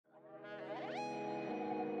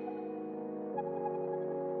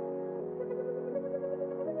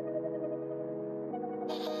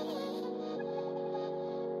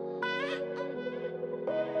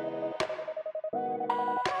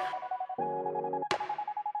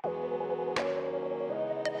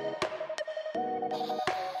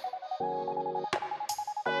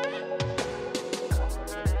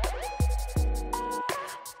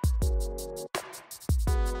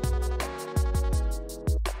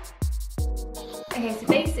Okay, so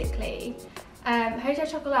basically, Hotel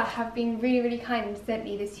Chocolat have been really kind and sent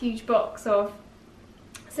me this huge box of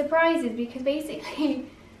surprises because basically,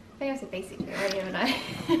 I think I said basically already, haven't I?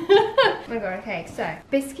 Oh my god, okay, so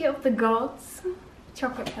Biscuit of the Gods,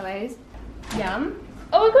 chocolate pillows, yum.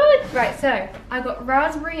 Oh my god! Right, so I got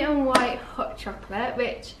raspberry and white hot chocolate,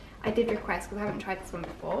 which I did request because I haven't tried this one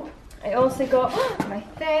before. I also got my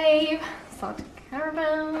fave, salted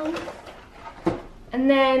caramel. And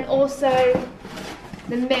then also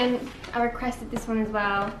the mint, I requested this one as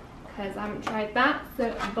well because I haven't tried that,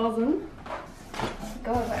 so buzzing.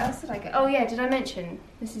 God, what else did I get? Oh yeah, did I mention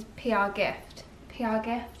this is PR gift? PR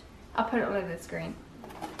gift? I'll put it all over the screen.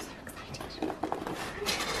 I'm so excited.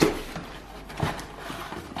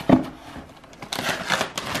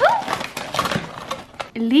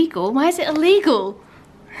 Illegal? Why is it illegal?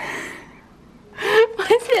 Why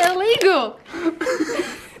is it illegal?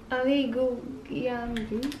 Illegal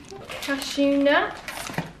cashew nut,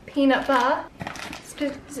 peanut butter,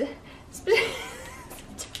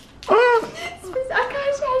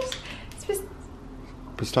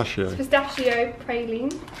 pistachio. Pistachio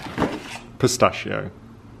praline. Pistachio.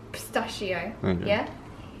 Pistachio. Okay. Yeah.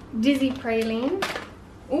 Dizzy praline.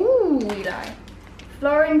 Ooh, Eli.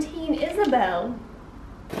 Florentine Isabel.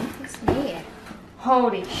 What's here?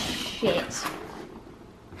 Holy shit.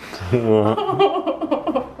 What?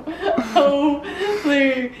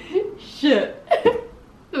 Holy shit.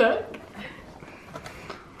 Look.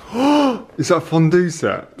 Is that a fondue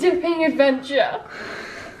set? Dipping adventure.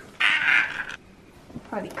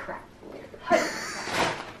 Holy crap.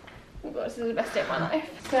 Oh god, this is the best day of my life.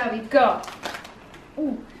 So we've got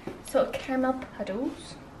sort of caramel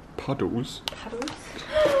puddles. Puddles? Puddles.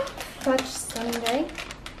 Fudge sundae.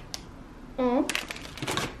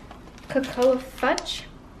 Cocoa fudge.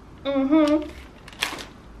 And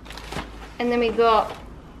then we got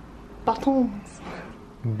batons.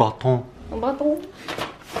 Baton. Baton.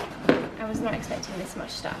 I was not expecting this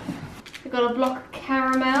much stuff. We got a block of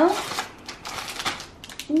caramel.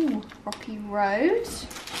 Ooh, Rocky Road.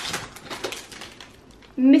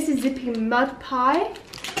 Mississippi mud pie.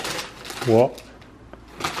 What?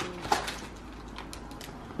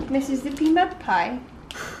 Mississippi mud pie.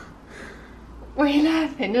 Why are you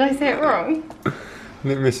laughing? Did I say it wrong?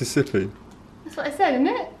 Isn't it Mississippi? That's what I said, isn't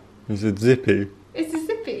it? You said zippy. It's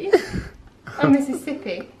Mississippi. Oh,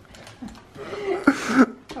 Mississippi.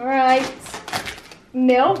 Alright.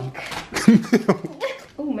 Milk.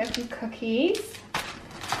 Ooh, milky cookies.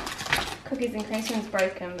 Cookies and cream. This one's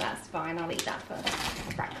broken, but that's fine. I'll eat that for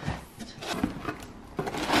breakfast.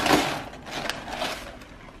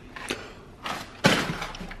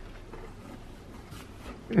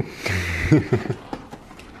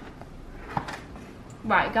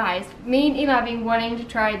 Right guys, me and Eli have been wanting to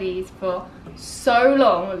try these for so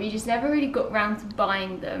long, but we just never really got around to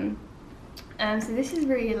buying them. So this is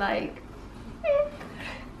really like,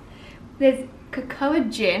 there's cocoa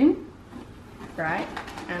gin, right?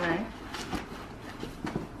 I know.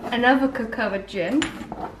 Another cocoa gin.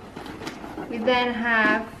 We then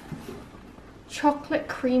have chocolate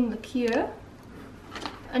cream liqueur,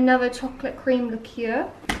 another chocolate cream liqueur,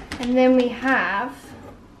 and then we have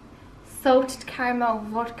salted caramel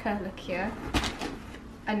vodka liqueur,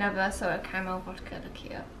 another salted caramel vodka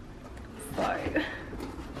liqueur. So,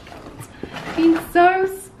 been so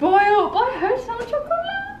spoiled by Hotel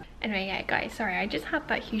Chocolat. Anyway, yeah guys, sorry, I just had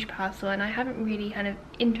that huge parcel and I haven't really kind of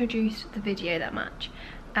introduced the video that much.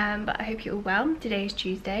 But I hope you're all well. Today is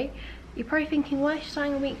Tuesday. You're probably thinking, why is she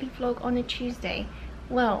starting a weekly vlog on a Tuesday?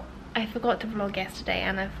 Well, I forgot to vlog yesterday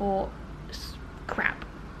and I thought, crap,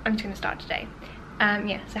 I'm just going to start today.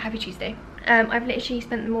 Yeah, so happy Tuesday. I've literally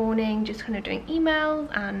spent the morning just kind of doing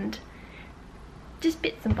emails and just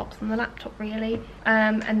bits and bobs on the laptop really.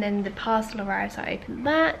 And then the parcel arrived, so I opened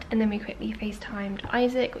that, and then we quickly FaceTimed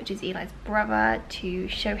Isaac, which is Eli's brother, to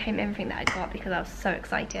show him everything that I got because I was so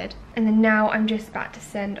excited. And then now I'm just about to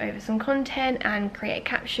send over some content and create a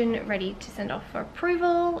caption ready to send off for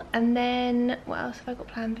approval. And then what else have I got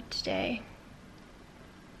planned for today?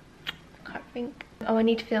 I can't think. Oh, I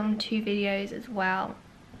need to film 2 videos as well,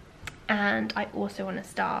 and I also want to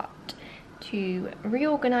start to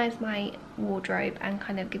reorganize my wardrobe and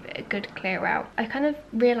kind of give it a good clear out. I kind of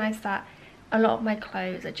realized that a lot of my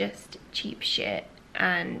clothes are just cheap shit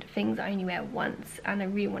and things I only wear once, and I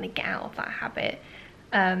really want to get out of that habit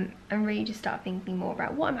and really just start thinking more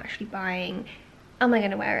about what I'm actually buying. Am I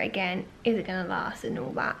going to wear it again? Is it going to last, and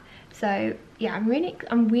all that. So yeah, I'm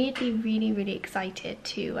weirdly really excited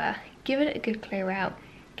to give it a good clear out,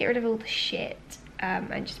 get rid of all the shit,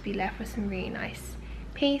 and just be left with some really nice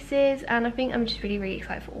pieces. And I think I'm just really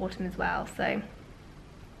excited for autumn as well. So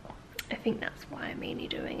I think that's why I'm mainly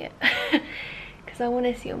doing it. Because I want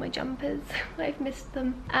to see all my jumpers. I've missed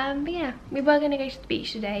them. But yeah, we were going to go to the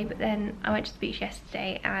beach today, but then I went to the beach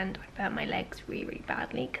yesterday and I burnt my legs really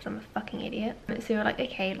badly because I'm a fucking idiot. So we were like,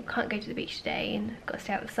 okay, we can't go to the beach today and got to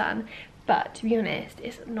stay out in the sun. But to be honest,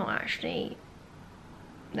 it's not actually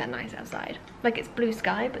that nice outside. Like, it's blue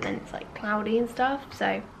sky, but then it's like cloudy and stuff,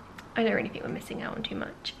 so I don't really think we're missing out on too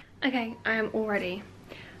much. Okay, I am all ready.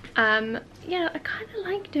 Yeah, I kind of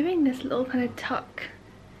like doing this little kind of tuck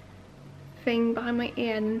thing behind my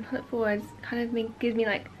ear and pull it forwards. Kind of gives me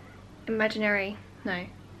like imaginary, no,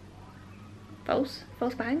 false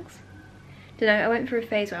bangs. Don't know, I went through a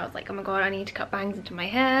phase where I was like, oh my god, I need to cut bangs into my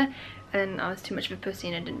hair, and I was too much of a pussy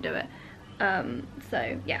and I didn't do it.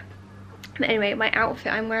 So yeah. But anyway, my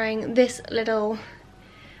outfit, I'm wearing this little,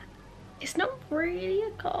 it's not really a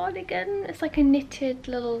cardigan, it's like a knitted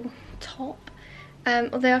little top.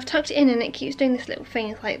 Although I've tucked it in and it keeps doing this little thing.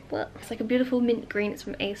 It's like, what? It's like a beautiful mint green. It's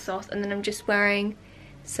from ASOS. And then I'm just wearing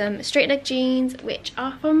some straight leg jeans, which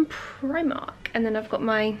are from Primark. And then I've got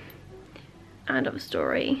my end of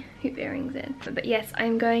story hoop earrings in. But yes,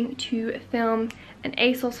 I'm going to film an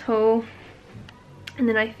ASOS haul. And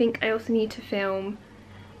then I think I also need to film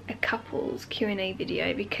a couples Q&A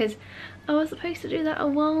video, because I was supposed to do that a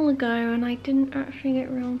while ago and I didn't actually get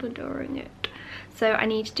around to doing it. So I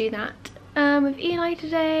need to do that with Eli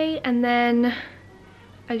today, and then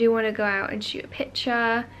I do want to go out and shoot a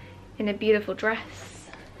picture in a beautiful dress.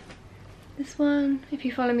 This one, if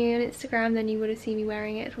you follow me on Instagram, then you would have seen me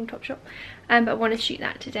wearing it from Topshop. But I want to shoot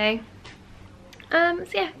that today. So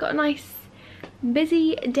yeah, got a nice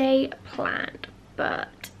busy day planned.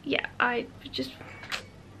 But yeah, I just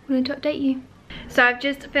wanted to update you. So I've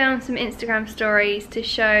just filmed some Instagram stories to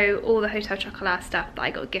show all the Hotel Chocolat stuff that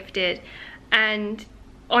I got gifted, and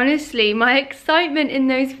honestly, my excitement in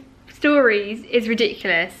those stories is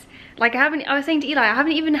ridiculous. Like, I was saying to Eli, I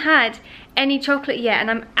haven't even had any chocolate yet and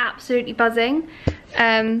I'm absolutely buzzing.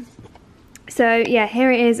 So yeah,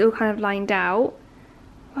 here it is all kind of lined out.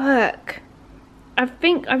 Look, I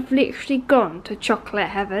think I've literally gone to chocolate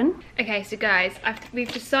heaven. Okay, so guys,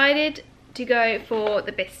 we've decided to go for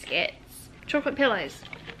the biscuits. Chocolate pillows,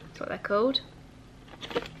 that's what they're called.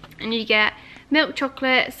 And you get milk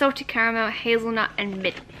chocolate, salted caramel, hazelnut and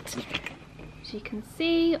mint. So you can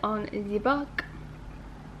see on the back.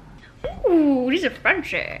 Ooh, these are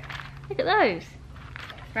fancy. Look at those.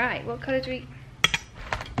 Right, what colour do we...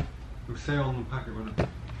 It'll say on the packet, won't it?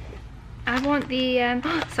 I want the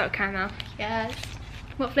salted caramel. Yes.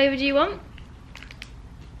 What flavour do you want?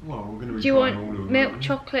 Well, we're going to be Do you trying all of want them. milk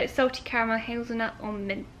chocolate, salted caramel, hazelnut or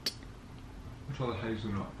mint? We'll try the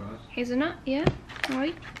hazelnut first. Hazelnut, yeah.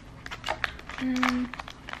 Alright.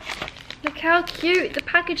 Look how cute the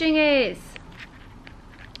packaging is.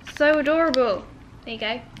 So adorable. There you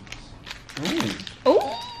go.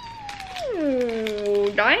 Oh,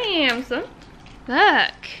 damn, son.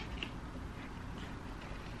 Look.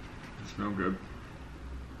 They smell good.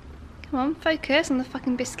 Come on, focus on the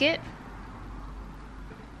fucking biscuit.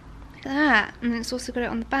 Look at that. And it's also got it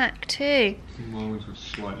on the back too. I think mine was with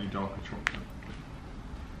slightly darker chocolate.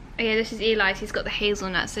 Oh yeah, this is Eli's. He's got the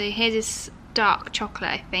hazelnut. So here's his dark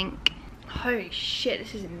chocolate, I think. Holy shit,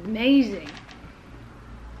 this is amazing.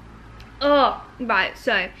 Oh, right,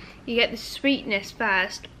 so you get the sweetness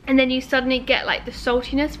first, and then you suddenly get like the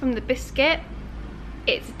saltiness from the biscuit.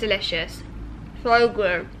 It's delicious. So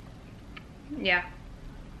good. Yeah.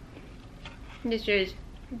 This is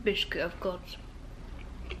biscuit of gods.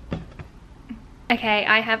 Okay,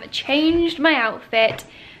 I have changed my outfit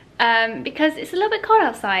because it's a little bit cold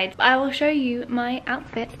outside. I will show you my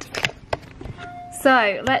outfit.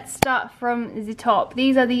 So let's start from the top.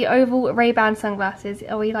 These are the oval Ray-Ban sunglasses.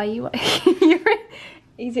 Oh, Eli, you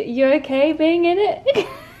okay being in it?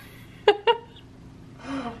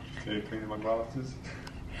 Okay, cleaning my glasses.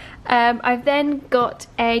 I've then got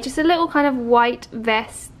just a little kind of white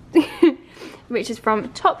vest, which is from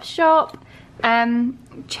Topshop.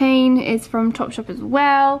 Chain is from Topshop as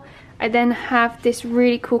well. I then have this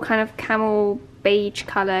really cool kind of camel beige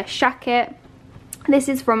colour shacket. This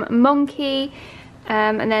is from Monkey.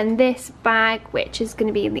 And then this bag, which is going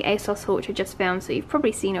to be in the ASOS haul, which I just filmed, so you've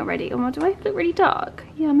probably seen already. Oh, do I look really dark?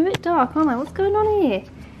 Yeah, I'm a bit dark, aren't I? What's going on here?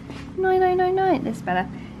 No, this is better.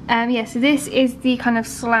 Yeah, so this is the kind of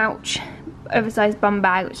slouch oversized bum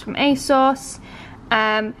bag, which is from ASOS.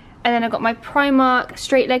 And then I've got my Primark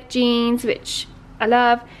straight leg jeans, which I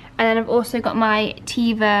love. And then I've also got my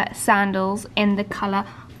Tiva sandals in the colour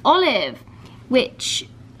olive, which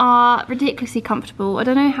are ridiculously comfortable. I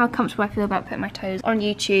don't know how comfortable I feel about putting my toes on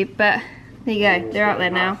YouTube, but there you go, they're out there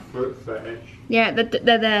now. Foot fetish. Yeah,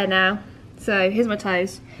 they're there now. So here's my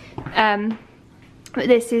toes. But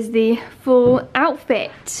this is the full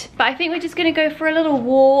outfit. But I think we're just gonna go for a little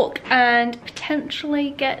walk and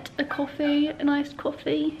potentially get a coffee, a nice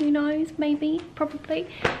coffee, who knows, maybe, probably.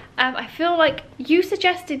 I feel like you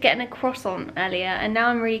suggested getting a croissant earlier and now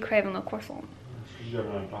I'm really craving a croissant. You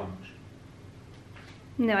haven't had lunch.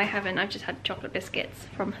 No, I haven't, I've just had chocolate biscuits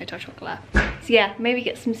from Hotel Chocolat. So yeah, maybe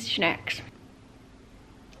get some snacks.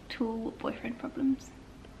 Tool boyfriend problems.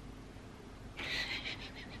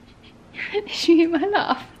 Did you hear my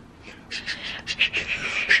laugh?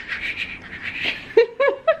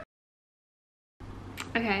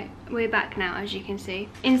 Okay, we're back now, as you can see.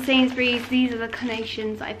 In Sainsbury's, these are the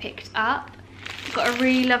carnations I picked up. I've got a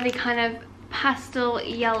really lovely kind of pastel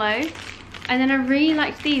yellow. And then I really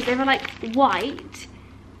liked these. They were like white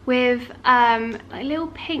with like little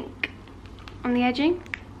pink on the edging.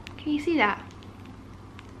 Can you see that?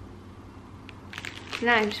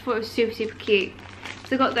 No, I just thought it was super, super cute.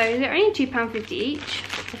 So I got those. They're only £2.50 each.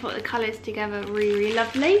 I thought the colours together were really, really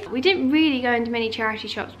lovely. We didn't really go into many charity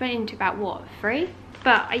shops, went into about, what, 3?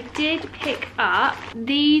 But I did pick up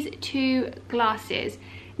these 2 glasses.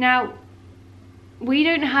 Now, we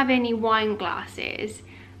don't have any wine glasses.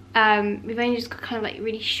 We've only just got kind of like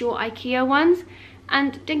really short IKEA ones.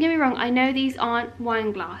 And don't get me wrong, I know these aren't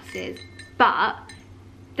wine glasses, but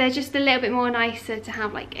they're just a little bit more nicer to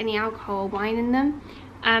have like any alcohol or wine in them.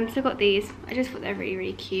 So I got these. I just thought they're really,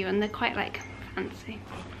 really cute and they're quite like fancy.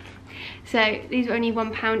 So these were only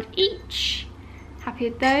 £1 each. Happy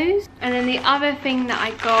with those. And then the other thing that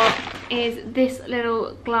I got is this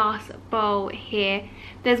little glass bowl here.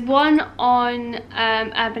 There's one on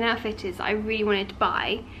Urban Outfitters that I really wanted to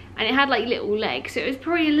buy, and it had like little legs, so it was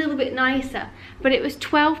probably a little bit nicer, but it was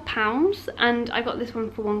 £12 and I got this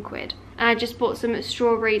one for £1. And I just bought some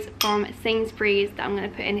strawberries from Sainsbury's that I'm going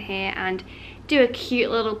to put in here and do a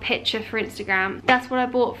cute little picture for Instagram. That's what I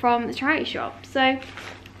bought from the charity shop, so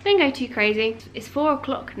don't go too crazy. It's 4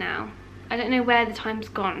 o'clock now. I don't know where the time's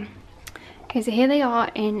gone. Okay, so here they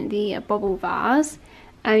are in the bubble vase.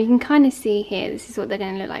 You can kind of see here, this is what they're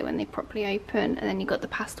going to look like when they properly open, and then you've got the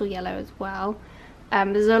pastel yellow as well.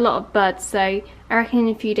 There's a lot of buds, so I reckon in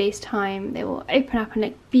a few days time they will open up and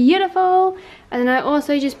look beautiful. And then I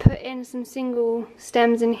also just put in some single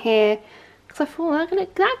stems in here because I thought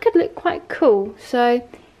that could look quite cool. So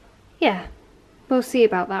yeah, we'll see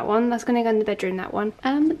about that one. That's going to go in the bedroom, that one.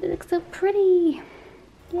 But it looks so pretty.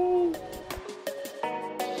 Yay.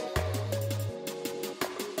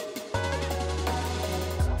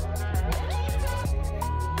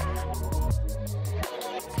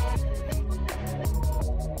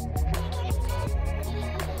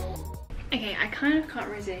 Okay, I kind of can't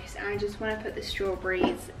resist, and I just want to put the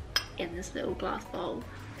strawberries in this little glass bowl.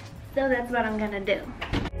 So that's what I'm gonna do.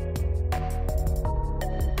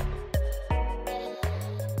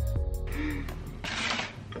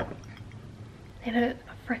 They look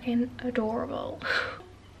freaking adorable.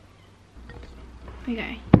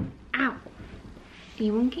 Okay. Ow. Are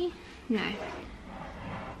you wonky? No.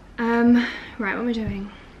 Right, what am I doing?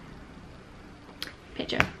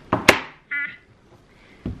 Picture.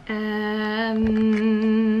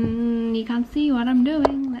 You can't see what I'm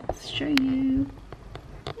doing. Let's show you.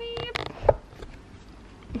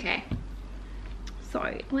 Okay.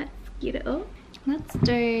 So let's get it up. Let's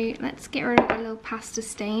get rid of a little pasta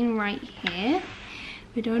stain right here.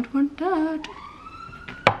 We don't want that.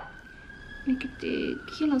 We could do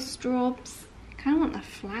kilo straws. Kind of want the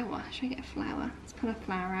flour. Should I get a flour? Let's pull a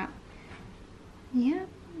flour out. Yep.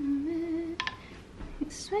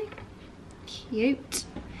 This way. Cute.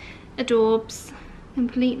 Adorbs.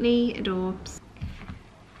 Completely adorbs.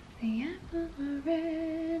 The apples are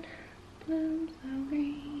red, blooms are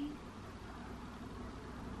green.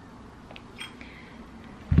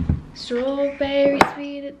 Strawberries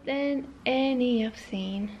sweeter than any I've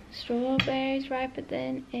seen. Strawberries riper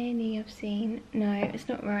than any I've seen. No, it's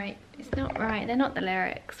not right. It's not right. They're not the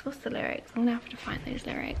lyrics. What's the lyrics? I'm gonna have to find those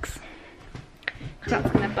lyrics. Because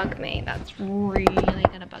that's gonna bug me. That's really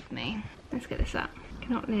gonna bug me. Let's get this up.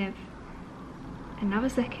 Cannot live another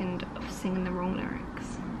second of singing the wrong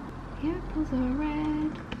lyrics. The apples are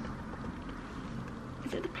red.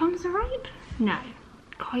 Is it the plums are ripe? No.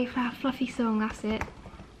 Cauliflower fluffy song, that's it.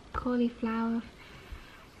 Cauliflower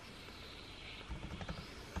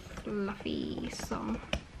fluffy song.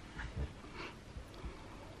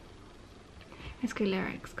 Let's go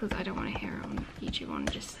lyrics because I don't want to hear it on YouTube. I want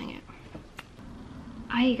to just sing it.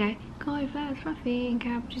 There you go. Cauliflower's fluffy and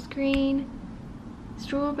cabbage is green.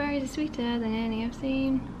 Strawberries are sweeter than any I've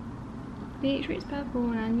seen. Beetroot's purple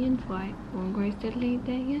and onions white. Corn grows steadily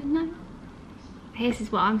day and night. This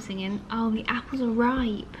is what I'm singing. Oh, the apples are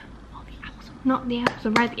ripe. Oh, the apples Not the apples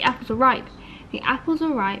are red, the apples are ripe. The apples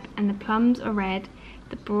are ripe and the plums are red.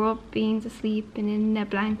 The broad beans are sleeping in their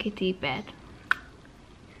blankety bed.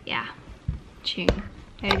 Yeah, tune.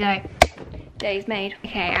 There we go. Day's made.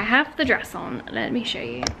 Okay, I have the dress on. Let me show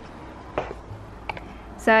you.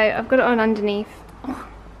 So I've got it on underneath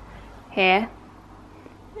here.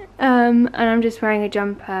 And I'm just wearing a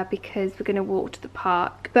jumper because we're gonna walk to the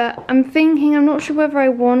park. But I'm thinking, I'm not sure whether I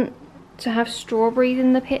want to have strawberries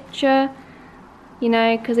in the picture, you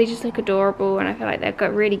know, because they just look adorable and I feel like they'll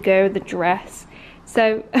really go with the dress.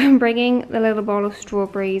 So I'm bringing the little bowl of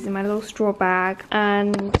strawberries in my little straw bag,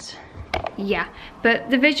 and yeah.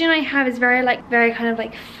 But the vision I have is very kind of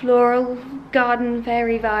like floral garden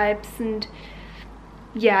fairy vibes, and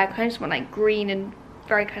yeah, I kind of just want like green and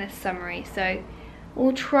very kind of summery. So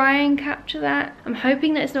we'll try and capture that. I'm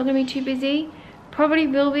hoping that it's not going to be too busy. Probably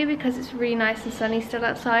will be because it's really nice and sunny still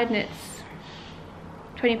outside, and it's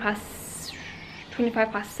 25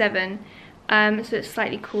 past 7. So it's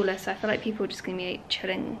slightly cooler, so I feel like people are just going to be like,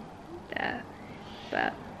 chilling there.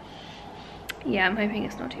 But yeah, I'm hoping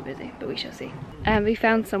it's not too busy, but we shall see. We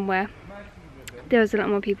found somewhere. There was a lot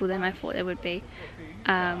more people than I thought there would be.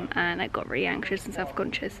 And I got really anxious and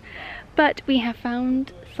self-conscious. But we have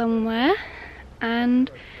found somewhere,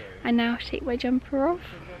 and I now have to take my jumper off,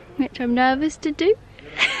 which I'm nervous to do.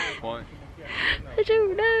 Why? I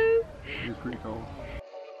don't know. It's pretty cold.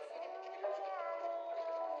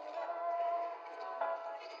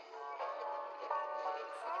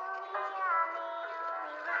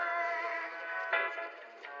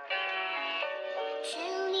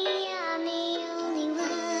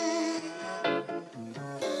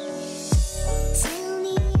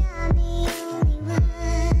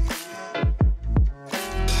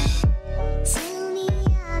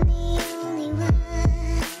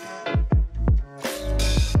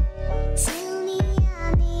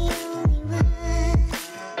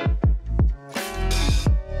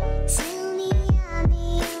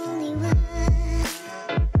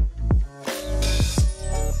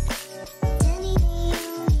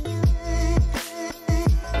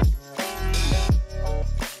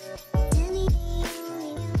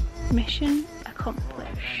 Mission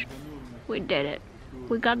accomplished. We did it.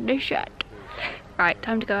 We got the shot. Right,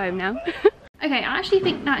 time to go home now. Okay, I actually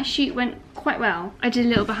think that shoot went quite well. I did a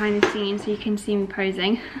little behind the scenes so you can see me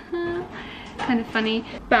posing. Kind of funny.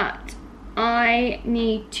 But I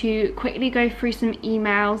need to quickly go through some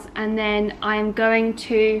emails, and then I'm going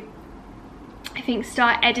to, I think,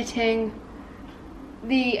 start editing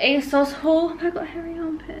the ASOS haul. Have I got hairy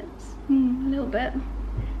armpits? A little bit.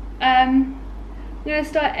 I'm gonna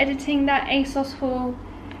start editing that ASOS haul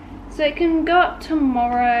so it can go up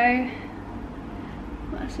tomorrow.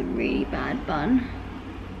 Well, that's a really bad bun.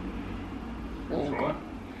 It's alright.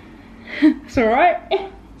 It's alright.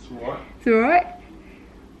 It's alright. It's alright.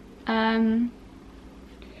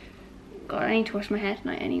 God, I need to wash my hair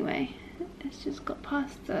tonight anyway. It's just got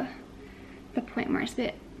past the point where it's a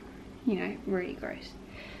bit, you know, really gross.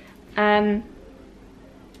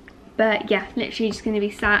 But yeah, literally just gonna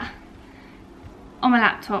be sat on my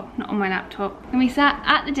laptop, not on my laptop. And we sat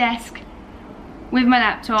at the desk with my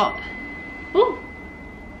laptop. Ooh.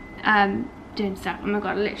 Doing stuff. Oh my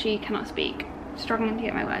god, I literally cannot speak. Struggling to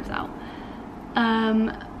get my words out.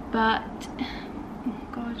 But oh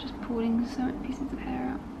god, just pulling so many pieces of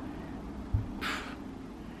hair out.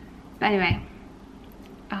 But anyway,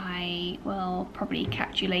 I will probably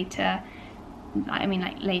catch you later. I mean,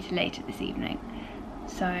 like later this evening.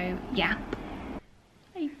 So yeah,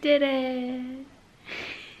 I did it.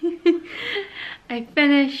 I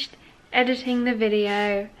finished editing the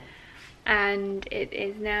video and it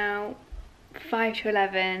is now 5 to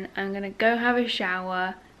 11. I'm gonna go have a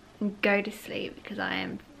shower and go to sleep because I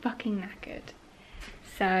am fucking knackered.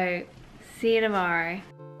 So see you tomorrow.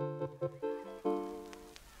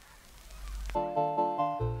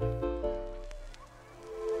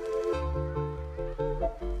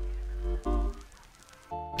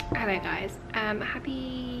 Hello guys,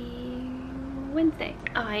 happy Wednesday.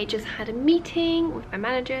 I just had a meeting with my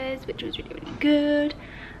managers, which was really good.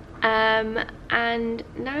 And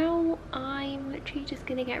now I'm literally just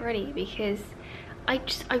gonna get ready because I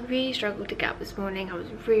really struggled to get up this morning. I was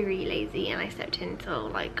really lazy and I slept in until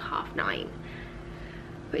like 9:30,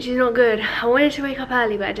 which is not good. I wanted to wake up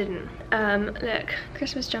early but I didn't. Look,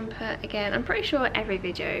 Christmas jumper again. I'm pretty sure every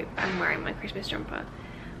video I'm wearing my Christmas jumper.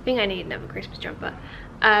 I think I need another Christmas jumper.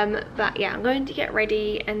 But yeah, I'm going to get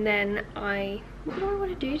ready and then what do I want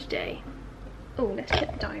to do today? Oh, let's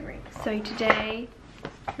check the diary. So today,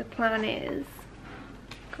 the plan is,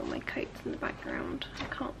 got my coats in the background. I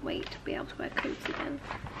can't wait to be able to wear coats again.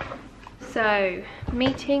 So,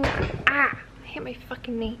 meeting, hit my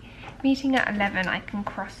fucking knee. Meeting at 11 I can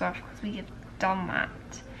cross off because we have done that.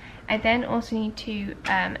 I then also need to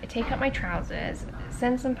take out my trousers,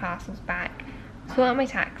 send some parcels back, sort out my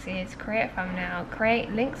taxes, create a thumbnail,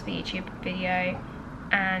 create links for YouTube video,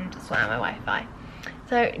 and sort out my Wi-Fi.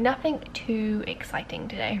 So nothing too exciting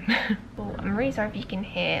today. Well, I'm really sorry if you can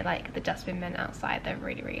hear like the dustbin men outside, they're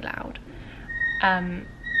really, really loud.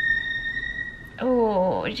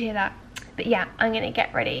 Oh, did you hear that? But yeah, I'm gonna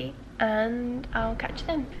get ready and I'll catch you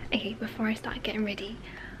then. Okay, before I start getting ready,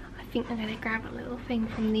 I think I'm gonna grab a little thing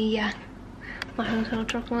from the my hotel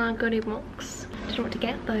chocolate goodie box. I don't know what to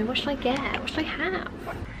get though. What should I get? What should I have?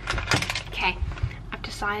 Okay, I've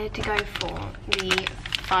decided to go for the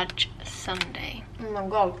fudge sundae. Oh my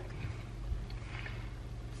god.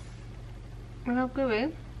 How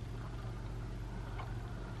good.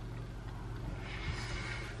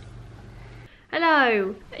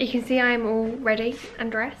 Hello! You can see I'm all ready and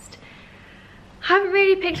dressed. Haven't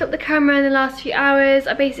really picked up the camera in the last few hours.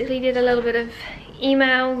 I basically did a little bit of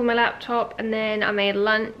emails on my laptop and then I made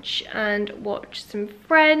lunch and watched some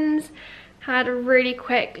friends. Had a really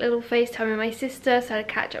quick little FaceTime with my sister, so I had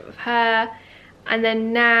to catch up with her. And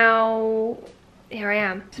then now, here I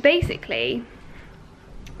am. So basically,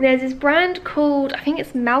 there's this brand called, I think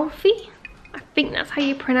it's Malfi. I think that's how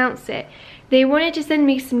you pronounce it. They wanted to send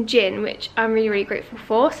me some gin, which I'm really, really grateful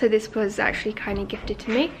for. So this was actually kind of gifted to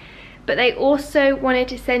me. But they also wanted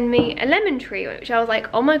to send me a lemon tree, which I was like,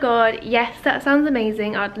 oh my god, yes, that sounds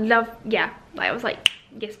amazing. I'd love, yeah. I was like,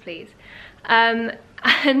 yes, please. And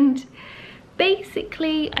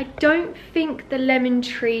basically, I don't think the lemon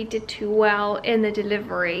tree did too well in the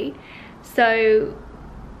delivery. So,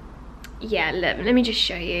 yeah, let me just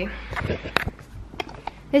show you.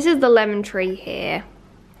 This is the lemon tree here.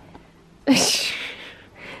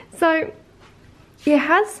 So, it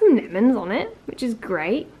has some lemons on it, which is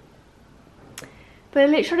great. But it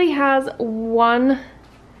literally has 1,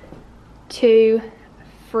 2,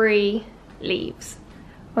 3 leaves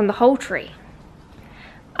on the whole tree.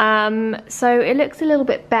 So it looks a little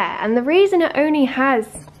bit bare. And the reason it only has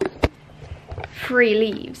 3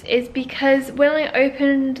 leaves is because when I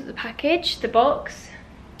opened the package, the box,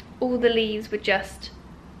 all the leaves were just,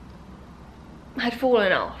 had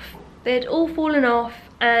fallen off. They had all fallen off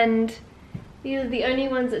and these are the only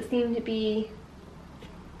ones that seem to be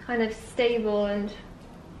kind of stable and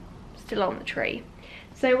still on the tree.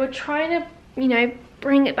 So we're trying to, you know,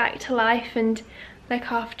 bring it back to life and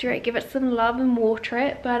look after it, give it some love and water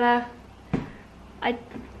it, but I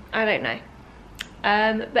don't know.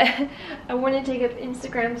 But I want to take an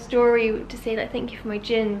Instagram story to say like thank you for my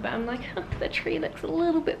gin, but I'm like, oh, the tree looks a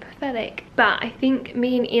little bit pathetic. But I think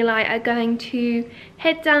me and Eli are going to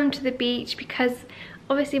head down to the beach because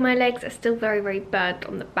obviously my legs are still very, very burnt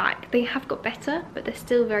on the back. They have got better, but they're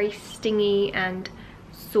still very stingy and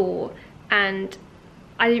sore, and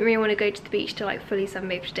I didn't really want to go to the beach to like fully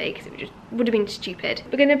sunbathe today because it would have been stupid.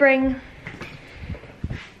 We're gonna bring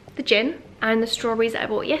the gin and the strawberries that I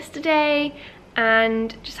bought yesterday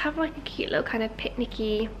and just have like a cute little kind of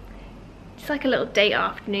picnicky, just like a little date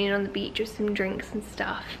afternoon on the beach with some drinks and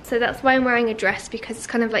stuff. So that's why I'm wearing a dress, because it's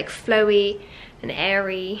kind of like flowy and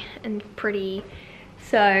airy and pretty.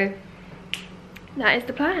 So that is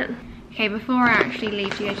the plan. Okay, before I actually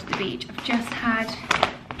leave to go to the beach, I've just had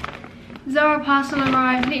Zara parcel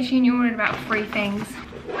arrive. Literally only ordered about 3 things.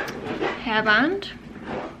 Hairband.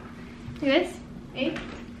 Look at this. Hey.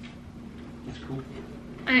 That's cool.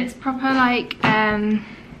 And it's proper like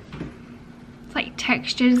it's like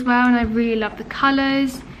textured as well, and I really love the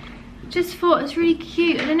colours. Just thought it's really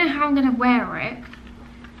cute. I don't know how I'm gonna wear it.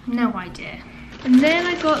 No idea. And then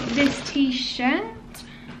I got this t-shirt,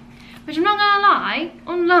 which I'm not gonna lie,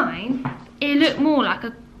 online it looked more like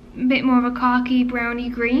a bit more of a khaki browny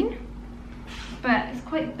green, but it's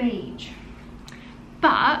quite beige.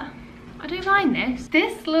 But I don't mind this.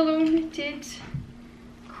 This little knitted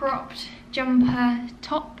cropped jumper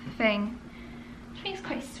top thing, I think it's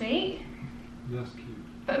quite sweet. That's cute.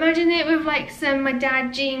 But imagine it with like some my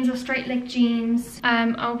dad jeans or straight leg jeans.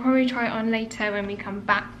 I'll probably try it on later when we come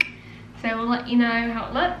back, so we'll let you know how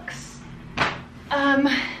it looks.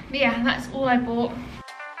 But yeah, that's all I bought.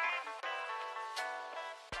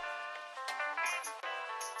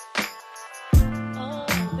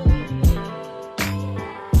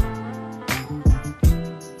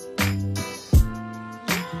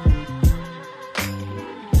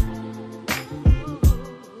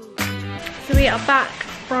 We are back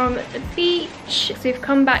from the beach, so we've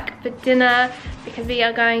come back for dinner because we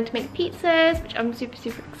are going to make pizzas, which I'm super,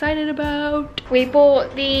 super excited about. We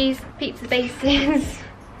bought these pizza bases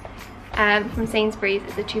from Sainsbury's.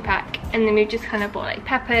 It's a 2-pack, and then we've just kind of bought like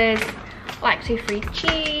peppers, lactose-free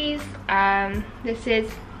cheese. This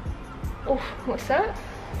is, oh, what's that?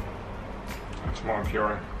 Tomato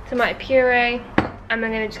puree. Tomato puree. And we're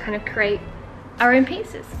gonna just kind of create our own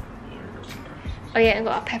pizzas. Oh yeah, and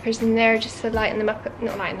got our peppers in there just to lighten them up,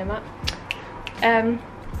 not lighten them up,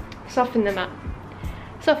 soften them up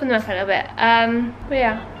a little bit. But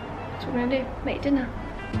yeah, that's what we're gonna do, make dinner.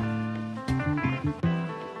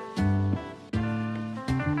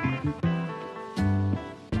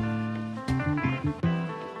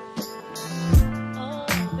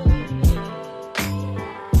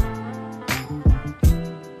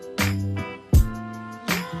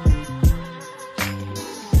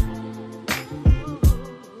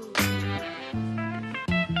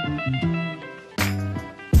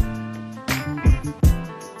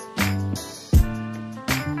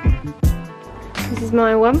 This is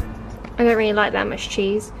my one. I don't really like that much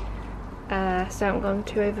cheese, so I haven't gone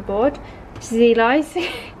too overboard. This is Eli's.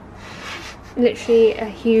 Literally a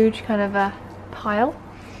huge kind of a pile.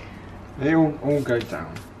 They all go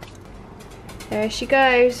down. There she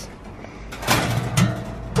goes.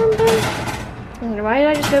 Boom, boom. I don't know, why did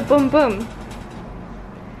I just go boom boom?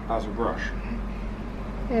 As a brush.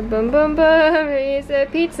 Yeah, boom boom boom, here's a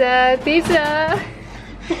pizza, pizza!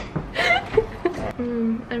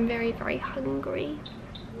 I'm very, very hungry.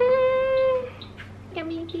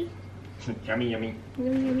 Yummy. Yummy, yummy.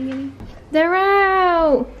 Yummy, yummy, yummy. They're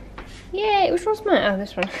out! Yay, which one's mine? Oh,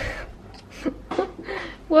 this one.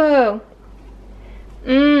 Whoa.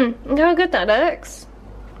 Look how good that looks.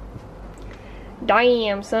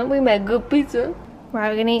 Damn, son, we made good pizza. Right,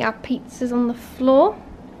 we're gonna eat our pizzas on the floor.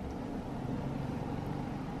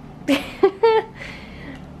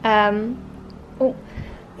 Oh,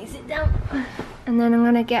 let me sit down. And then I'm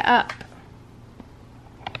gonna get up.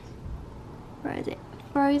 Where is it?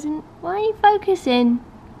 Frozen? Why are you focusing?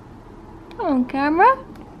 Come on, camera.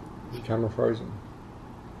 Is the camera frozen?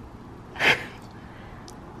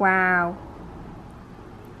 Wow.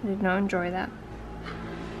 I did not enjoy that.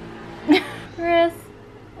 Chris,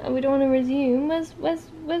 we don't want to resume.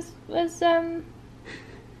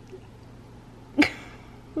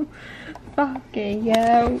 Fucking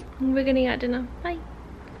hell. We're gonna get dinner. Bye.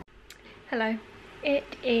 Hello. It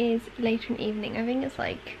is later in the evening. I think it's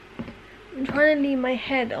like, I'm trying to lean my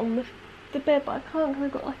head on the bed, but I can't because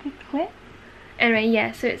I've got like a clip. Anyway,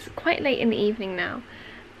 yeah, so it's quite late in the evening now.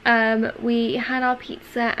 We had our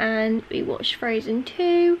pizza and we watched Frozen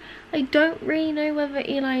 2. I don't really know whether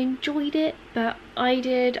Eli enjoyed it, but I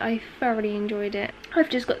did. I thoroughly enjoyed it. I've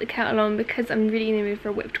just got the kettle on because I'm really in the mood for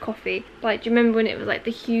a whipped coffee. Like, do you remember when it was like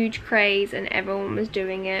the huge craze and everyone was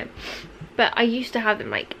doing it? But I used to have them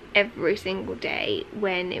like every single day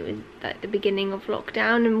when it was like the beginning of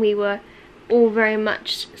lockdown and we were all very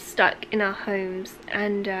much stuck in our homes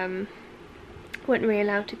and weren't really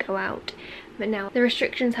allowed to go out. But now the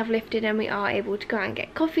restrictions have lifted and we are able to go out and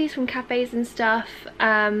get coffees from cafes and stuff.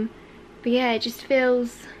 But yeah, it just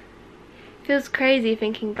feels crazy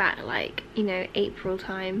thinking back, like, you know, April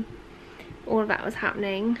time, all of that was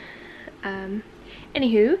happening.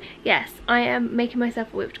 Anywho, yes, I am making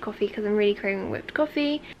myself a whipped coffee because I'm really craving whipped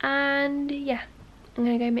coffee. And yeah, I'm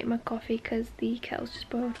gonna go make my coffee because the kettle's just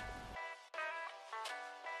boiled.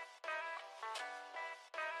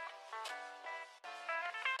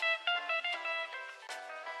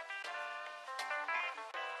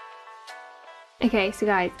 Okay, so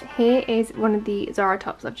guys, here is one of the Zara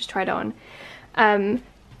tops I've just tried on.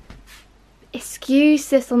 Excuse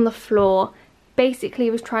this on the floor. Basically,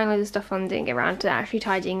 I was trying loads of stuff on, didn't get around to actually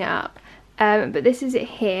tidying it up. But this is it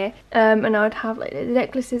here. And I would have like the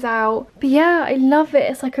necklaces out. But yeah, I love it.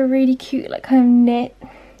 It's like a really cute, like kind of knit. Can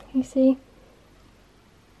you see?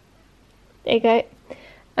 There you go.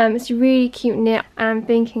 It's a really cute knit. And I'm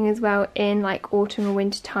thinking as well in like autumn or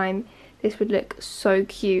winter time, this would look so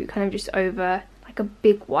cute, kind of just over like a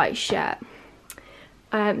big white shirt.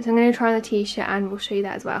 So I'm going to try on the t-shirt and we'll show you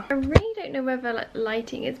that as well. I really don't know whether like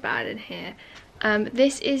lighting is bad in here.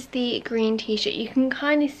 This is the green t-shirt. You can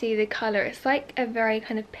kind of see the colour. It's like a very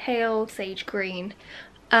kind of pale sage green.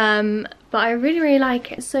 But I really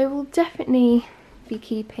like it. So we'll definitely be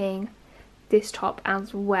keeping this top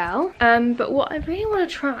as well. But what I really want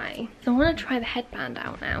to try is I want to try the headband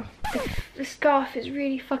out now. The scarf is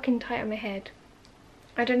really fucking tight on my head.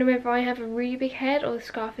 I don't know whether I have a really big head or the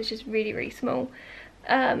scarf is just really, really small.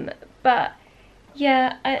 But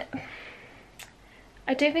yeah, I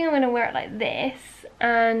don't think I'm going to wear it like this.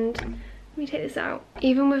 And let me take this out.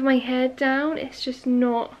 Even with my hair down, it's just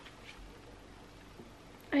not,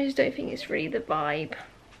 I just don't think it's really the vibe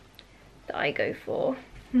that I go for.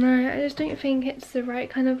 No, I just don't think it's the right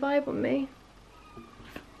kind of vibe on me.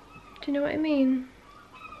 Do you know what I mean?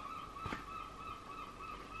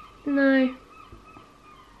 No.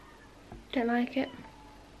 Don't like it.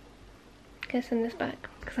 Gonna send this back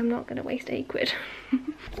because I'm not gonna waste £8.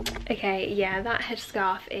 Okay, yeah, that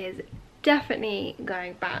headscarf is definitely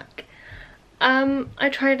going back. I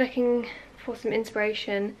tried looking for some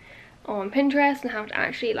inspiration on Pinterest and how to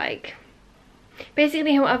actually like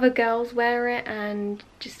basically how other girls wear it, and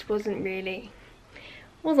just wasn't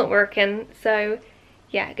working. So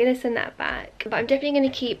yeah, gonna send that back. But I'm definitely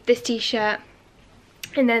gonna keep this t-shirt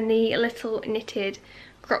and then the little knitted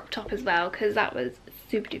crop top as well, because that was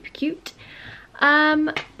super duper cute.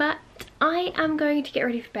 But I am going to get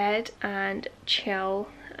ready for bed and chill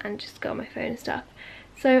and just go on my phone and stuff.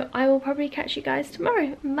 So I will probably catch you guys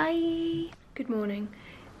tomorrow. Bye. Good morning.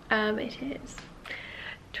 It is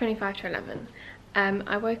 25 to 11.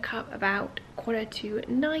 I woke up about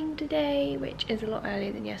 8:45 today, which is a lot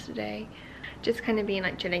earlier than yesterday. Just kind of being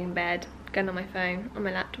like chilling in bed, going on my phone, on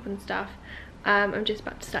my laptop and stuff. I'm just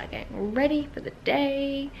about to start getting ready for the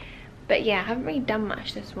day. But yeah, I haven't really done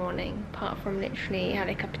much this morning, apart from literally had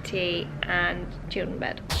a cup of tea and chilled in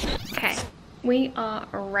bed. Okay, we are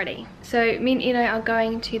ready. So me and Eli are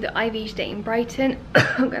going to the Ivy today in Brighton.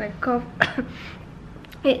 I'm gonna cough.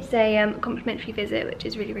 It's a complimentary visit, which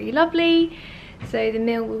is really, really lovely. So the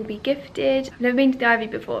meal will be gifted. I've never been to the Ivy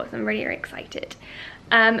before, so I'm really, really excited.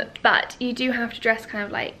 But you do have to dress kind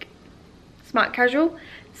of like smart casual.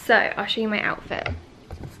 So I'll show you my outfit.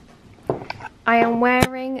 I am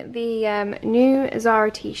wearing the new Zara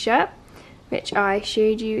t-shirt, which I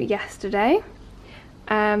showed you yesterday.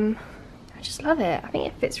 I just love it. I think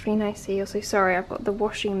it fits really nicely. Also, sorry, I've got the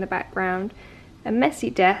washing in the background, a messy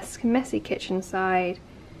desk, messy kitchen side.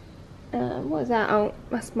 What is that? Oh,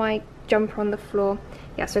 that's my jumper on the floor.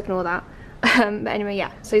 Yeah, so ignore that. But anyway,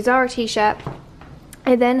 yeah. So Zara t-shirt.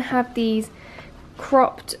 I then have these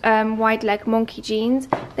cropped wide leg monkey jeans.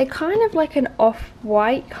 They're kind of like an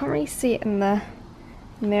off-white. Can't really see it in the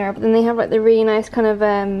mirror, but then they have like the really nice kind of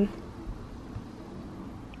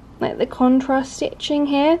like the contrast stitching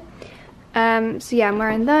here. So yeah, I'm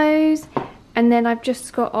wearing those, and then I've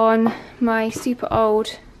just got on my super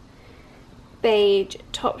old beige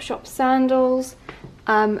Topshop sandals,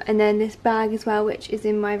 and then this bag as well, which is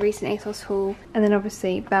in my recent ASOS haul. And then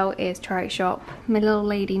obviously belt is charity shop. My little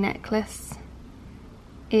lady necklace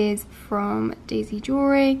is from Daisy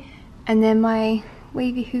Jewelry, and then my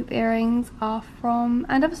wavy hoop earrings are from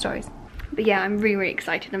And Other Stories. But yeah, I'm really, really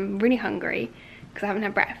excited. I'm really hungry because I haven't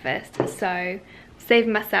had breakfast, so I'm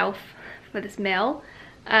saving myself for this meal.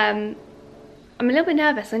 I'm a little bit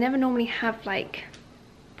nervous. I never normally have like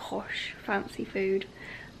posh fancy food,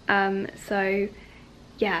 so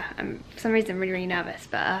yeah, for some reason I'm really, really nervous,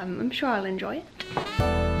 but I'm sure I'll enjoy it.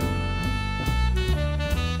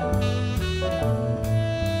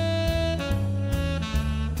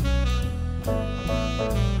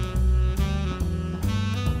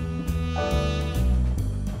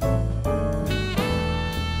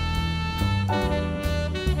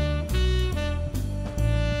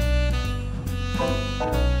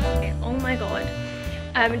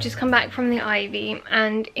 Just come back from the Ivy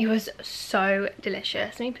and it was so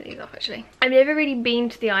delicious. Let me put these off actually. I've never really been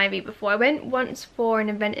to the Ivy before. I went once for an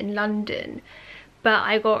event in London, but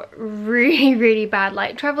I got really, really bad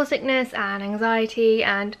like travel sickness and anxiety,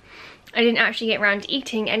 and I didn't actually get around to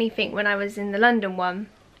eating anything when I was in the London one.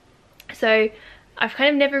 So I've kind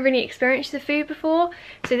of never really experienced the food before,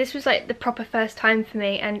 so this was like the proper first time for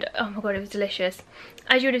me, and oh my god, it was delicious.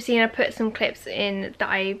 As you would have seen, I put some clips in that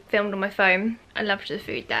I filmed on my phone. I loved the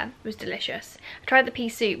food there. It was delicious. I tried the pea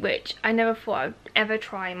soup, which I never thought I would ever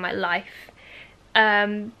try in my life,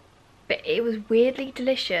 but it was weirdly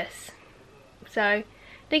delicious. So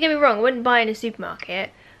don't get me wrong, I wouldn't buy it in a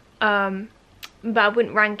supermarket, but I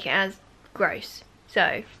wouldn't rank it as gross.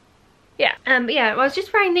 So yeah, but yeah, I was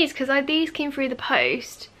just wearing these because these came through the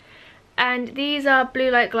post, and these are blue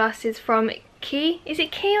light glasses from Key. Is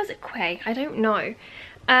it Key or is it Quay? I don't know.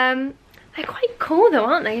 They're quite cool though,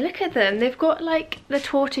 aren't they? Look at them. They've got like the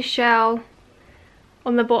tortoise shell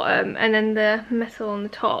on the bottom and then the metal on the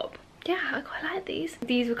top. Yeah, I quite like these.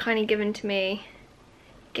 These were kind of given to me,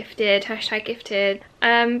 gifted, hashtag gifted.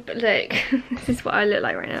 But look, this is what I look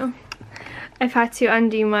like right now. I've had to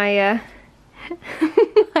undo my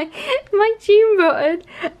my jean button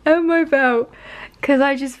and my belt because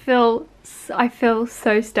I feel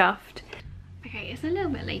so stuffed. Okay, it's a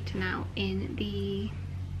little bit later now in the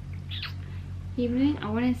evening. I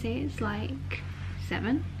want to say it's like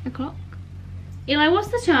 7 o'clock. Eli, what's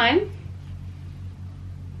the time?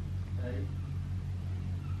 8.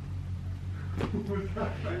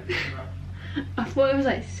 I thought it was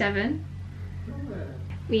like 7.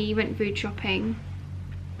 We went food shopping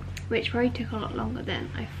which probably took a lot longer than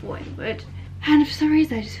I thought it would. And for some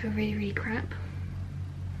reason I just feel really, really crap.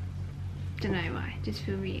 Don't know why, I just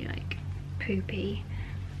feel really like poopy.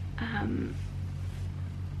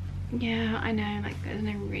 Yeah, I know, like there's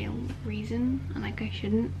no real reason, and like I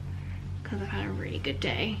shouldn't, because I've had a really good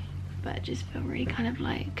day, but I just feel really kind of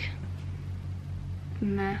like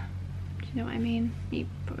meh. Do you know what I mean? You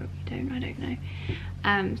probably don't, I don't know.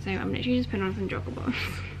 So I'm literally just putting on some jogger bottoms.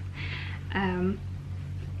 And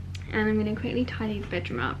I'm gonna quickly tidy the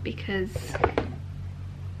bedroom up because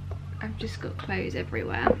I've just got clothes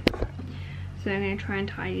everywhere. So I'm gonna try and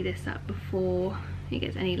tidy this up before it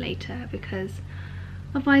gets any later, because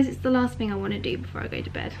otherwise it's the last thing I want to do before I go to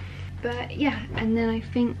bed. But yeah, and then I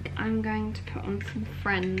think I'm going to put on some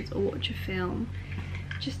Friends or watch a film,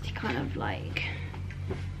 just to kind of like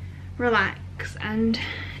relax and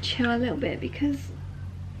chill a little bit, because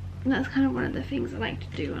that's kind of one of the things I like to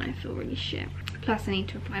do when I feel really shit. Plus I need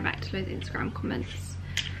to reply back to those Instagram comments,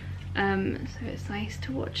 so it's nice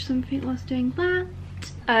to watch something whilst doing that.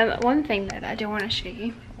 One thing though that I do want to show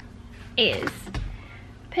you is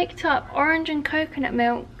picked up orange and coconut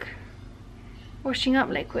milk washing up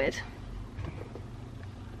liquid.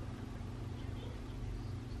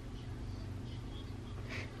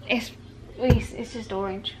 It's just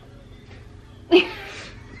orange.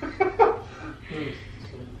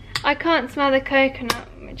 I can't smell the coconut,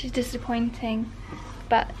 which is disappointing,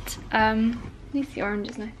 but at least the orange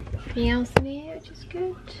is nice. Nothing else in here, which is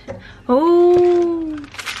good. Oh,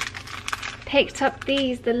 picked up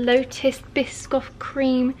these, the Lotus Biscoff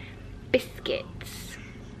cream biscuits.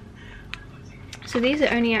 So these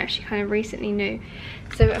are only actually kind of recently new,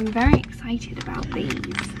 so I'm very excited about these.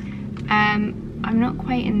 I'm not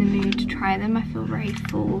quite in the mood to try them. I feel very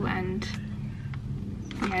full and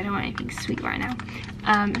yeah, I don't want anything sweet right now.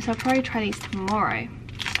 So I'll probably try these tomorrow.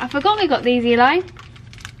 I forgot we got these, Eli.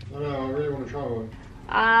 I know, I really want to try one.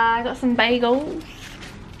 I got some bagels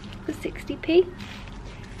for 60p.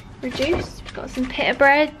 Reduced. Got some pita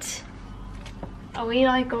bread. Oh,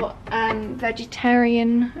 Eli got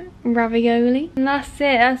vegetarian ravioli. And that's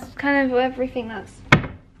it. That's kind of everything that's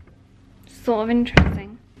sort of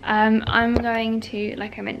interesting. I'm going to,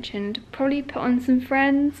 like I mentioned, probably put on some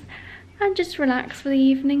Friends and just relax for the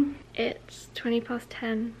evening. It's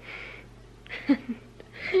 10:20.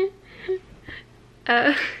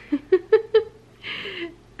 I've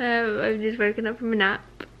just woken up from a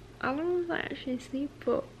nap. How long was I actually asleep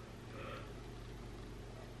for?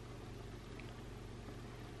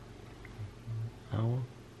 Hour?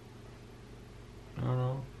 I don't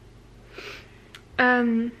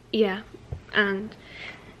know. Yeah, and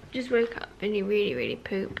just woke up and he really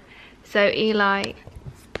pooped. So Eli,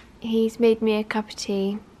 he's made me a cup of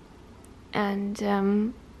tea, and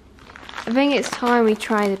I think it's time we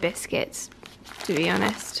try the biscuits, to be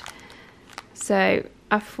honest. So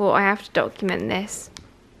I thought I have to document this,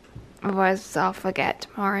 otherwise I'll forget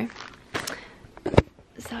tomorrow.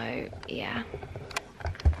 So yeah.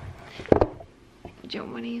 Do you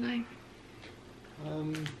want one, Eli? Yeah, I'll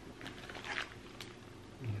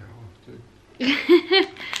have to.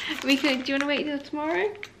 We could. Do you want to wait till tomorrow?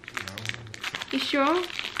 No. You sure?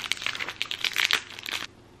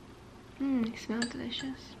 They smell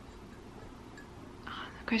delicious. Oh,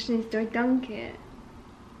 the question is, do I dunk it?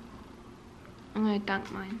 I'm gonna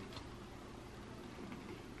dunk mine.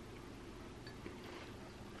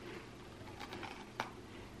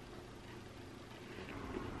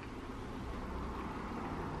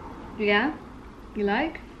 Yeah? You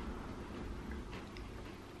like?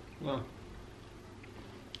 No.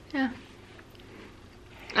 Yeah.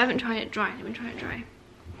 I haven't tried it dry. Let me try it dry.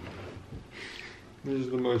 This is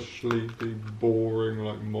the most sleepy, boring,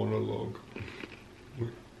 like, monologue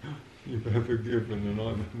you've ever given and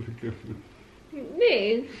I've ever given.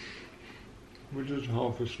 These? We're just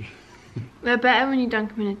half asleep. They're better when you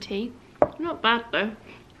dunk them in a tea. Not bad though.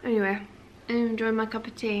 Anyway, I'm enjoying my cup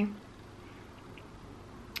of tea.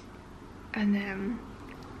 And then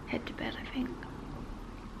head to bed, I think.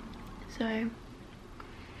 So,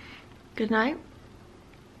 good night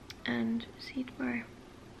and see you tomorrow.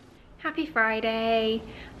 Happy Friday.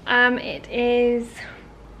 It's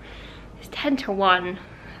 10 to 1.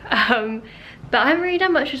 But I haven't really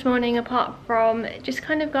done much this morning apart from just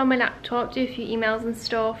kind of go on my laptop, do a few emails and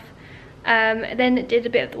stuff. Then did a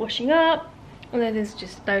bit of the washing up. And then there's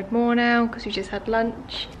just a load more now because we just had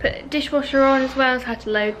lunch. Put the dishwasher on as well, so I had to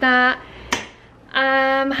load that.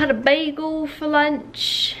 Had a bagel for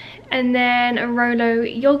lunch and then a Rolo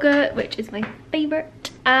yogurt, which is my favourite.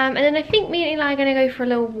 And then I think me and Eli are going to go for a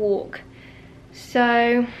little walk.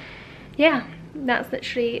 So yeah, that's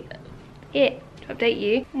literally it. to update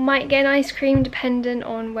you. Might get an ice cream dependent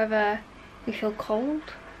on whether we feel cold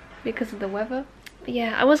because of the weather. But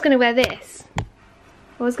yeah, I was going to wear this.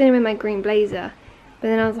 I was going to wear my green blazer, but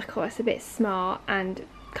then I was like, oh, it's a bit smart and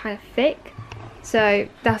kind of thick. So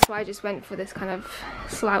that's why I just went for this kind of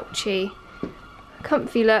slouchy,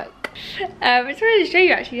 comfy look. I just wanted to show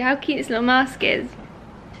you actually how cute this little mask is.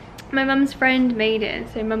 My mum's friend made it,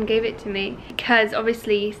 so mum gave it to me because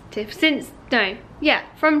obviously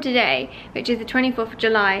from today, which is the 24th of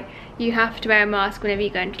July, you have to wear a mask whenever you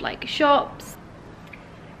go into like shops.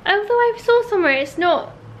 Although I saw somewhere it's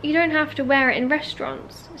not, you don't have to wear it in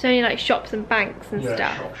restaurants. It's only like shops and banks and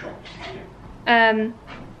stuff. Shops.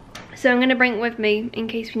 So I'm gonna bring it with me in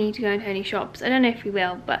case we need to go into any shops. I don't know if we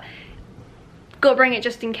will, but gotta bring it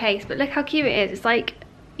just in case. But look how cute it is. It's like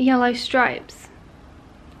yellow stripes.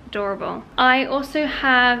 Adorable. I also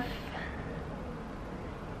have...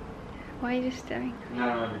 Why are you just staring?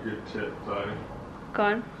 Now I have a good tip though. Go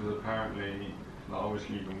on. Because apparently, like,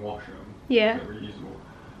 obviously you can wash them. Yeah. They're reusable.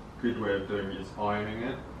 Good way of doing it is ironing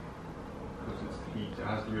it. Because it's heat. It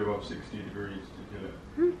has to be above 60 degrees to kill it.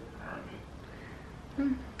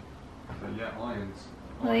 Apparently. So yeah, irons.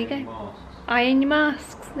 Well, there you go. Masks. Iron your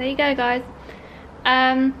masks. There you go, guys.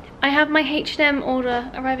 I have my H&M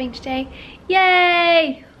order arriving today.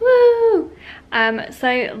 Yay! Woo!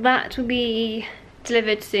 So that will be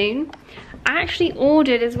delivered soon. I actually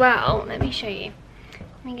ordered as well. Let me show you.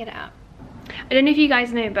 Let me get it up. I don't know if you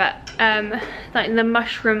guys know, but like the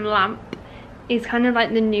mushroom lamp is kind of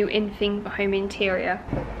like the new in thing for home interior.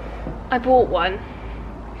 I bought one.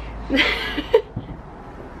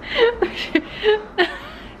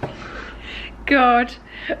 God.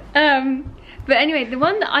 But anyway, the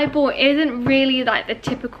one that I bought isn't really like the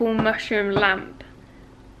typical mushroom lamp.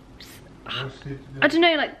 I don't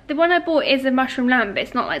know, like the one I bought is a mushroom lamp, but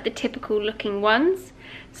it's not like the typical looking ones.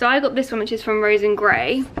 So I got this one, which is from Rose and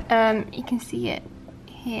Grey. You can see it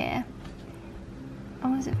here.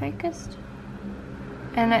 Oh, is it focused?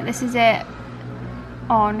 And like this is it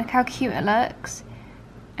on. Look how cute it looks.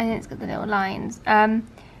 And then it's got the little lines.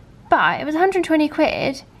 But it was 120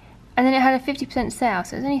 quid, and then it had a 50% sale,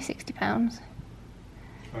 so it was only £60.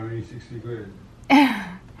 Only 60 quid?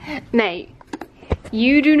 Mate,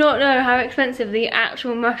 you do not know how expensive the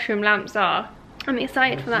actual mushroom lamps are. I'm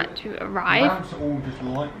excited for that to arrive. Lamps are all just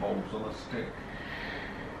light bulbs on a stick.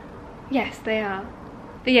 Yes, they are.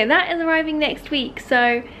 But yeah, that is arriving next week,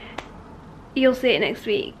 so you'll see it next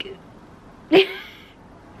week. You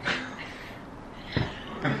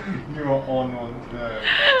are on one today.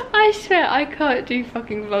 I swear I can't do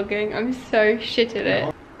fucking vlogging. I'm so shit at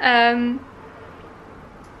it.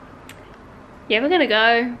 Yeah, we're gonna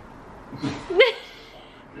go.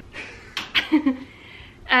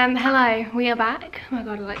 Hello, we are back. Oh my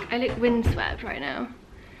god, I look windswept right now.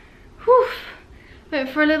 Whew. Went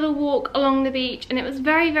for a little walk along the beach and it was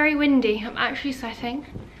very, very windy. I'm actually sweating.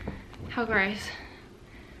 How gross.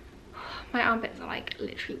 My armpits are like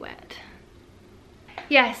literally wet.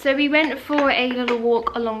 Yeah, so we went for a little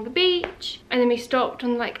walk along the beach and then we stopped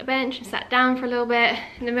on like a bench and sat down for a little bit,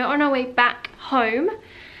 and then we were on our way back home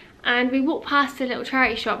and we walked past a little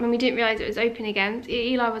charity shop and we didn't realise it was open again. So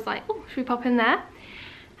Eli was like, oh, should we pop in there?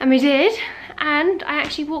 And we did, and I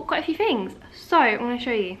actually bought quite a few things. So I'm going to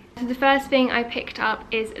show you. So the first thing I picked up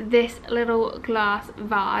is this little glass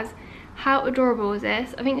vase. How adorable is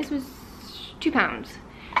this? I think this was £2.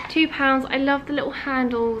 £2. I love the little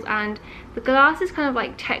handles, and the glass is kind of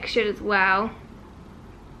like textured as well.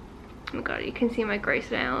 Oh my god, you can see my gross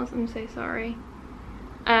nails. I'm so sorry.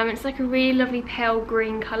 It's like a really lovely pale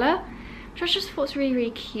green colour, which I just thought was really, really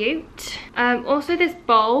cute. Also this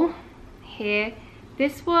bowl here.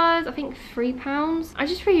 This was, I think, £3. I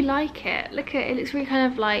just really like it. Look at it, it looks really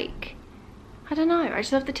kind of like, I don't know, I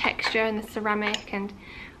just love the texture and the ceramic, and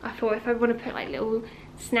I thought if I want to put like little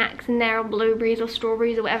snacks in there, or blueberries or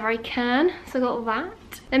strawberries or whatever, I can. So I got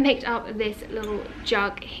that. Then picked up this little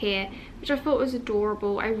jug here, which I thought was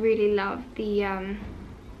adorable. I really love the,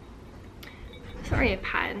 it's not really a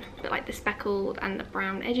pattern, but like the speckled and the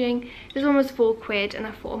brown edging. This one was £4, and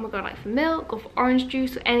I thought, oh my god, like for milk or for orange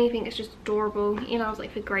juice or anything, it's just adorable. You know, I was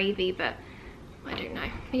like for gravy, but I don't know.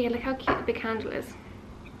 But yeah, look how cute the big handle is.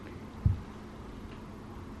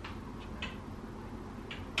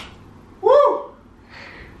 Woo!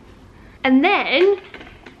 And then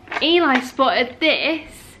Eli spotted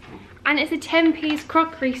this, and it's a 10-piece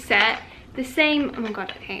crockery set, the same, oh my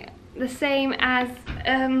god, okay, the same as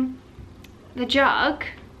the jug,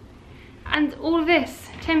 and all of this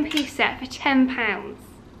 10-piece set for £10.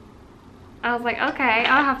 I was like, okay,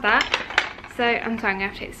 I'll have that. So I'm sorry, I'm gonna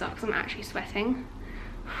have to take this off because I'm actually sweating.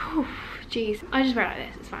 Whew, jeez, I just wear it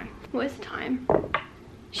like this, it's fine. What is the time?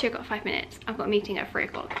 Shit, I've got 5 minutes. I've got a meeting at 3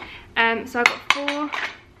 o'clock. So I've got 4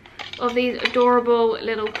 of these adorable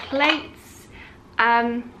little plates.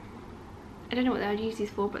 I don't know what I'd use these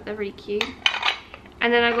for, but they're really cute.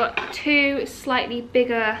 And then I've got 2 slightly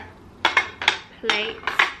bigger plates.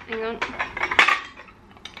 Hang on.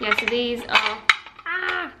 Yeah, so these are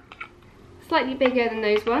slightly bigger than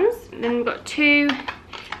those ones. And then we've got 2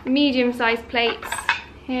 medium-sized plates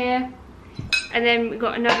here. And then we've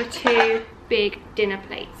got another 2 big dinner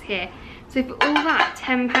plates here. So for all that,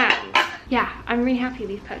 £10. Yeah, I'm really happy with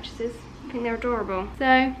these purchases. I think they're adorable.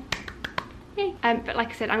 So, yay. But like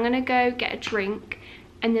I said, I'm gonna go get a drink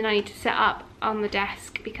and then I need to set up on the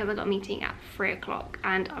desk because I got a meeting at 3 o'clock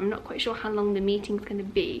and I'm not quite sure how long the meeting's gonna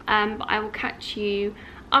be. But I will catch you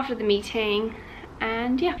after the meeting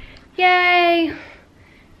and yeah. Yay!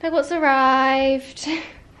 Look what's arrived.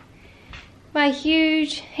 My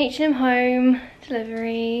huge H&M home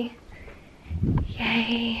delivery.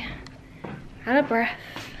 Yay. Out of breath.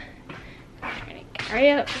 I'm gonna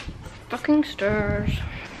carry up the fucking stairs.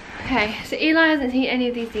 Okay, so Eli hasn't seen any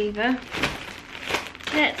of these either.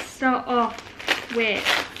 Let's start off with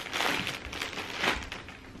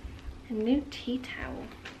a new tea towel.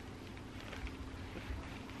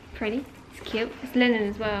 Pretty, it's cute. It's linen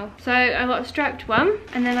as well. So I got a striped one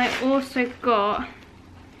and then I also got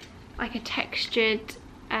like a textured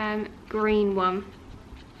green one.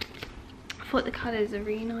 I thought the colours are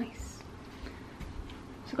really nice.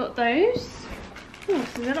 So I got those. Oh,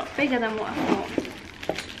 so they're a lot bigger than what I thought.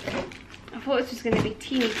 I thought it was just going to be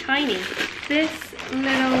teeny tiny. This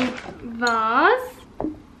little vase.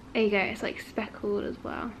 There you go, it's like speckled as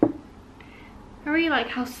well. I really like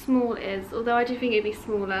how small it is, although I do think it'd be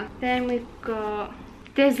smaller. Then we've got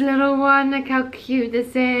this little one, look how cute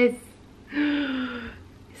this is.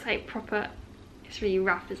 It's like proper, it's really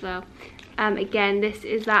rough as well. Again, this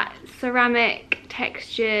is that ceramic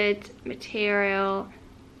textured material.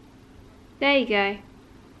 There you go.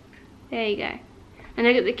 There you go. And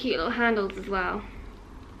look at the cute little handles as well.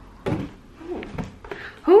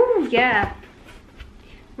 Oh yeah.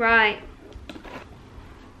 Right.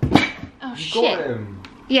 Oh shit. Got him.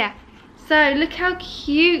 Yeah. So look how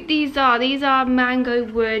cute these are. These are mango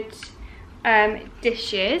wood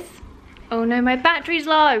dishes. Oh no, my battery's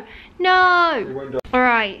low. No.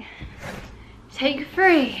 Alright. Take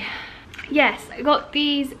 3. Yes, I got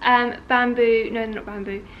these bamboo, no not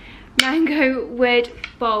bamboo, mango wood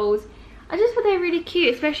bowls. I just thought they were really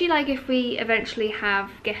cute, especially like if we eventually have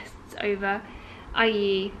guests over,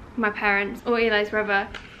 i.e. my parents or Eli's brother.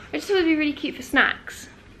 I just thought it'd be really cute for snacks.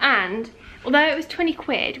 And although it was 20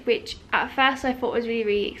 quid, which at first I thought was really,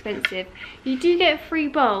 really expensive, you do get 3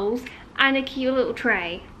 bowls and a cute little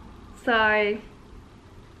tray. So,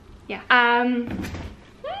 yeah.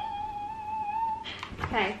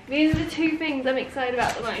 Okay, these are the 2 things I'm excited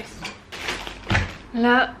about the most.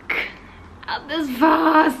 Look at this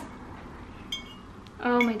vase.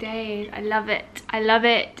 Oh my days, I love it. I love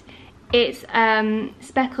it. It's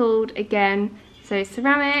speckled again, so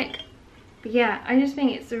ceramic. But yeah, I just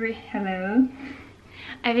think it's a hello.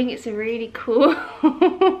 I think it's a really cool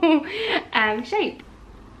shape.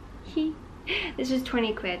 This was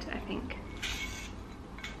 20 quid, I think.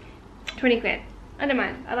 20 quid. I don't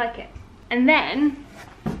mind. I like it. And then,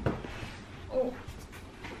 oh,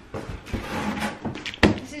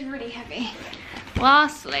 this is really heavy.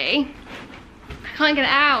 Lastly, I can't get it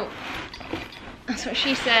out. That's what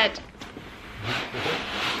she said.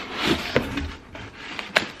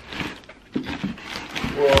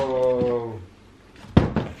 Whoa.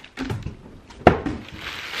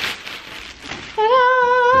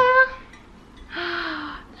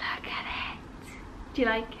 Look at it. Do you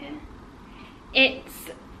like it?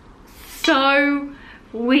 It's so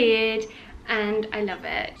weird and I love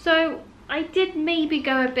it. So I did maybe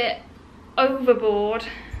go a bit overboard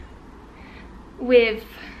with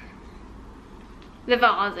the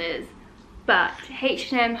vases, but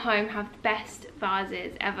H&M Home have the best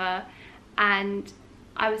vases ever and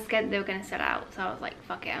I was scared they were going to sell out, so I was like,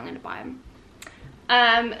 fuck it, I'm going to buy them.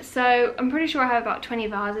 So I'm pretty sure I have about 20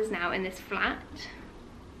 vases now in this flat.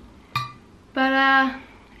 But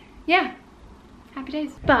yeah, happy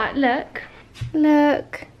days. But look,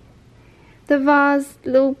 the vase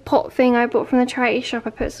little pot thing I bought from the charity shop. I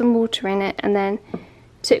put some water in it and then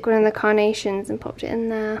took one of the carnations and popped it in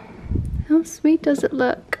there. How sweet does it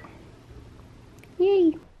look?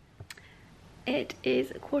 Yay. It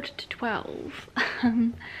is 11:45.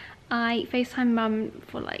 I FaceTime mum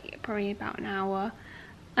for like probably about an hour.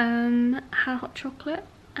 Had hot chocolate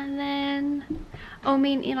and then, oh,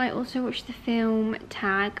 me and Eli also watched the film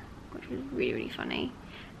Tag, which was really, really funny.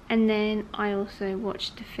 And then I also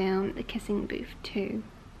watched the film The Kissing Booth 2,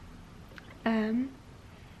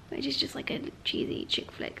 which is just like a cheesy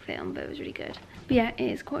chick flick film, but it was really good. But yeah, it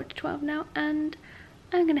is 11:45 now, and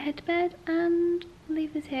I'm gonna head to bed and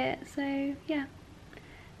leave this here. So yeah,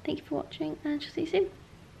 thank you for watching, and I shall see you soon.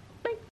 Bye.